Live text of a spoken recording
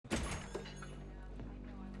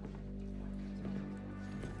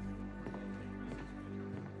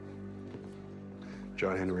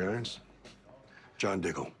John Henry Irons? John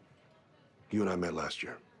Diggle. You and I met last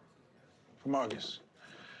year. From August.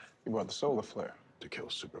 You brought the solar flare. To kill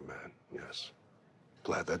Superman, yes.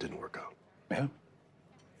 Glad that didn't work out. Yeah?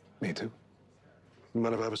 Me too. You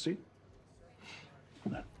mind if I have a seat?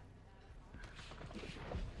 No.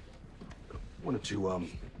 I wanted to,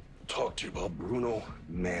 talk to you about Bruno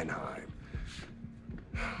Mannheim.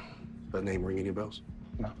 That name ring any bells?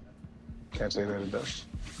 No. Can't say that it does.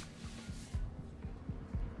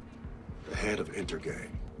 The head of Intergang.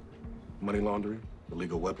 Money laundering,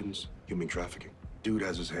 illegal weapons, human trafficking. Dude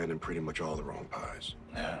has his hand in pretty much all the wrong pies.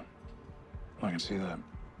 Yeah. I can see that.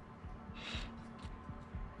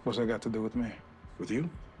 What's that got to do with me? With you?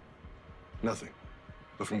 Nothing.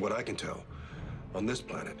 But from what I can tell, on this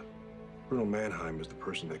planet, Bruno Mannheim is the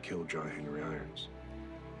person that killed John Henry Irons.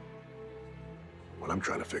 What I'm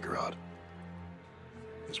trying to figure out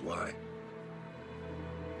is why.